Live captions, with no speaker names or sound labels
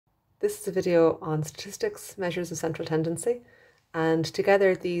This is a video on statistics, measures of central tendency, and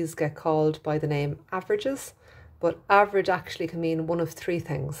together these get called by the name averages, but average actually can mean one of three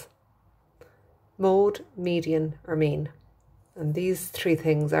things: mode, median, or mean. And these three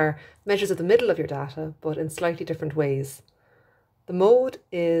things are measures of the middle of your data, but in slightly different ways. The mode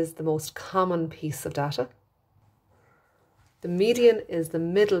is the most common piece of data. The median is the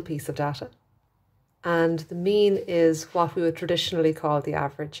middle piece of data. And the mean is what we would traditionally call the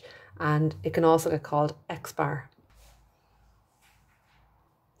average, and it can also get called X bar.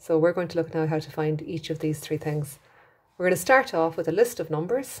 So we're going to look now how to find each of these three things. We're going to start off with a list of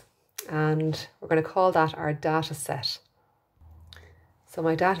numbers, and we're going to call that our data set. So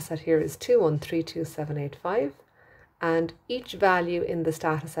my data set here is 2132785, and each value in this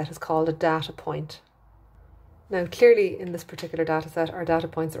data set is called a data point. Now clearly in this particular data set our data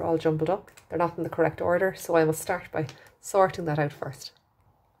points are all jumbled up. They're not in the correct order, so I must start by sorting that out first.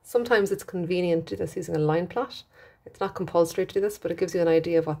 Sometimes it's convenient to do this using a line plot. It's not compulsory to do this, but it gives you an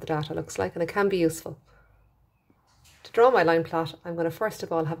idea of what the data looks like, and it can be useful. To draw my line plot, I'm going to first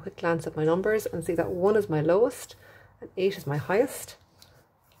of all have a quick glance at my numbers and see that 1 is my lowest and 8 is my highest.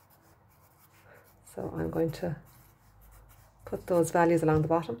 So I'm going to put those values along the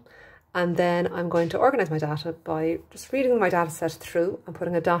bottom, and then I'm going to organise my data by just reading my data set through and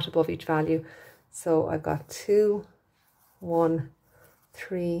putting a dot above each value. So I've got 2, 1,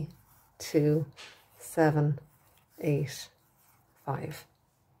 3, 2, 7, 8, 5.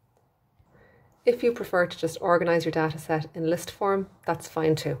 If you prefer to just organise your data set in list form, that's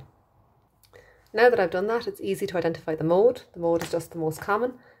fine too. Now that I've done that, it's easy to identify the mode. The mode is just the most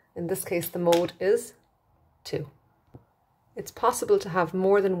common. In this case, the mode is 2. It's possible to have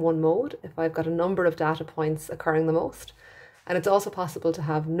more than one mode if I've got a number of data points occurring the most, and it's also possible to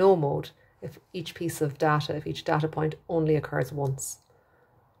have no mode if each piece of data, if each data point only occurs once.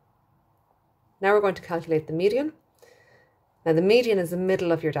 Now we're going to calculate the median. Now the median is the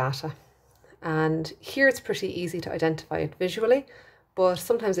middle of your data, and here it's pretty easy to identify it visually, but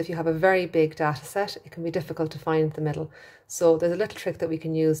sometimes if you have a very big data set it can be difficult to find the middle. So there's a little trick that we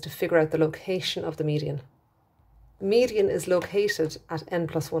can use to figure out the location of the median. The median is located at n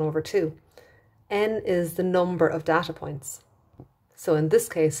plus 1 over 2. N is the number of data points. So in this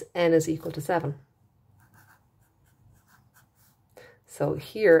case, n is equal to 7. So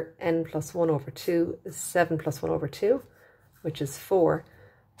here, n plus 1 over 2 is 7 plus 1 over 2, which is 4.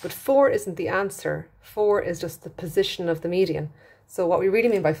 But 4 isn't the answer. 4 is just the position of the median. So what we really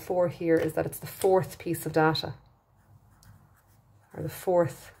mean by 4 here is that it's the fourth piece of data, or the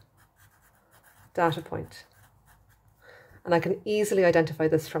fourth data point. And I can easily identify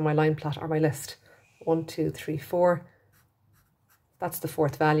this from my line plot or my list. 1, 2, 3, 4. That's the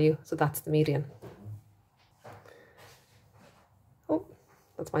fourth value, so that's the median. Oh,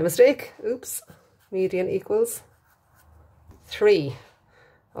 that's my mistake. Oops. Median equals 3.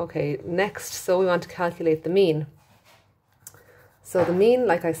 Okay, next, so we want to calculate the mean. So the mean,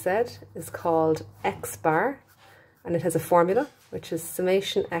 like I said, is called X bar, and it has a formula, which is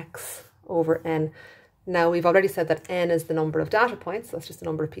summation X over N. Now, we've already said that N is the number of data points. That's just the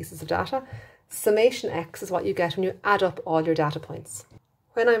number of pieces of data. Summation X is what you get when you add up all your data points.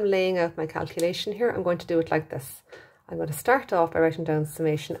 When I'm laying out my calculation here, I'm going to do it like this. I'm going to start off by writing down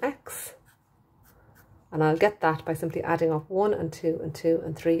summation X, and I'll get that by simply adding up 1 and 2 and 2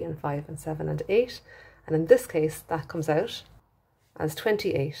 and 3 and 5 and 7 and 8. And in this case, that comes out as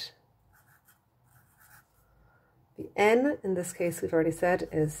 28. The N in this case, we've already said,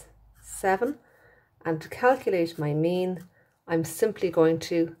 is 7. And to calculate my mean, I'm simply going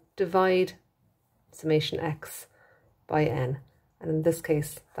to divide summation X by N. And in this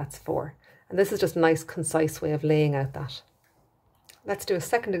case, that's 4. And this is just a nice, concise way of laying out that. Let's do a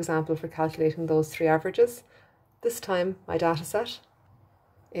second example for calculating those three averages. This time, my data set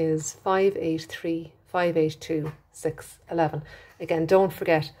is 583, 582, 6, 11. Again, don't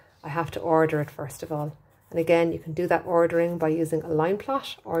forget, I have to order it first of all. And again, you can do that ordering by using a line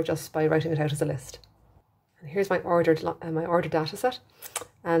plot or just by writing it out as a list. And here's my ordered data set.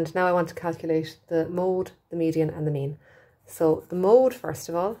 And now I want to calculate the mode, the median, and the mean. So the mode, first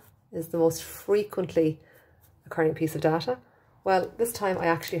of all, is the most frequently occurring piece of data. Well, this time I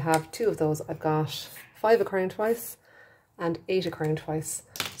actually have two of those. I've got 5 occurring twice and 8 occurring twice.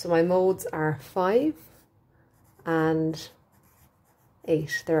 So my modes are 5 and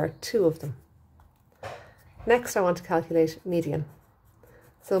 8. There are 2 of them. Next, I want to calculate median.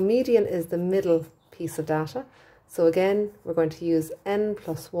 So median is the middle piece of data. So again, we're going to use n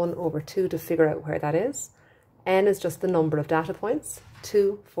plus 1 over 2 to figure out where that is. N is just the number of data points.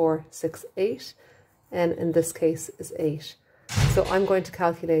 2, 4, 6, 8. N in this case is 8. So I'm going to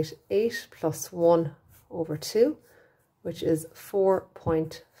calculate 8 plus 1 over 2, which is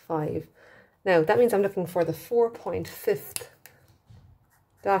 4.5. Now that means I'm looking for the 4.5th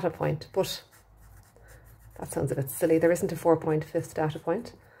data point, but that sounds a bit silly. There isn't a 4.5th data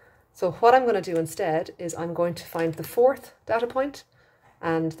point. So what I'm going to do instead is I'm going to find the 4th data point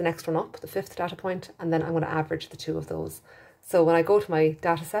and the next one up, the 5th data point, and then I'm going to average the two of those. So when I go to my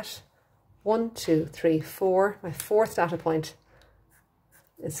data set, 1, 2, 3, 4, my 4th data point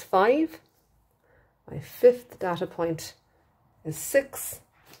is 5, my 5th data point is 6,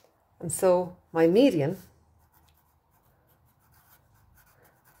 and so my median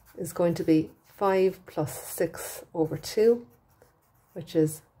is going to be 5 plus 6 over 2, which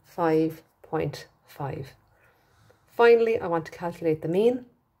is 5.5. Finally, I want to calculate the mean.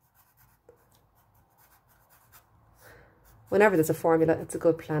 Whenever there's a formula, it's a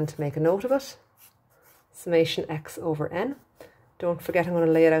good plan to make a note of it. Summation x over n. Don't forget I'm going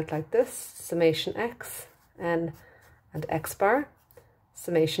to lay it out like this. Summation x, n, and x bar.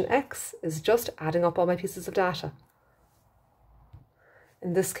 Summation x is just adding up all my pieces of data.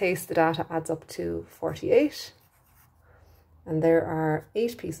 In this case, the data adds up to 48. And there are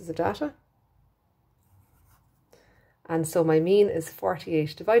 8 pieces of data. And so my mean is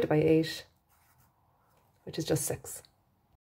 48 divided by 8, which is just 6.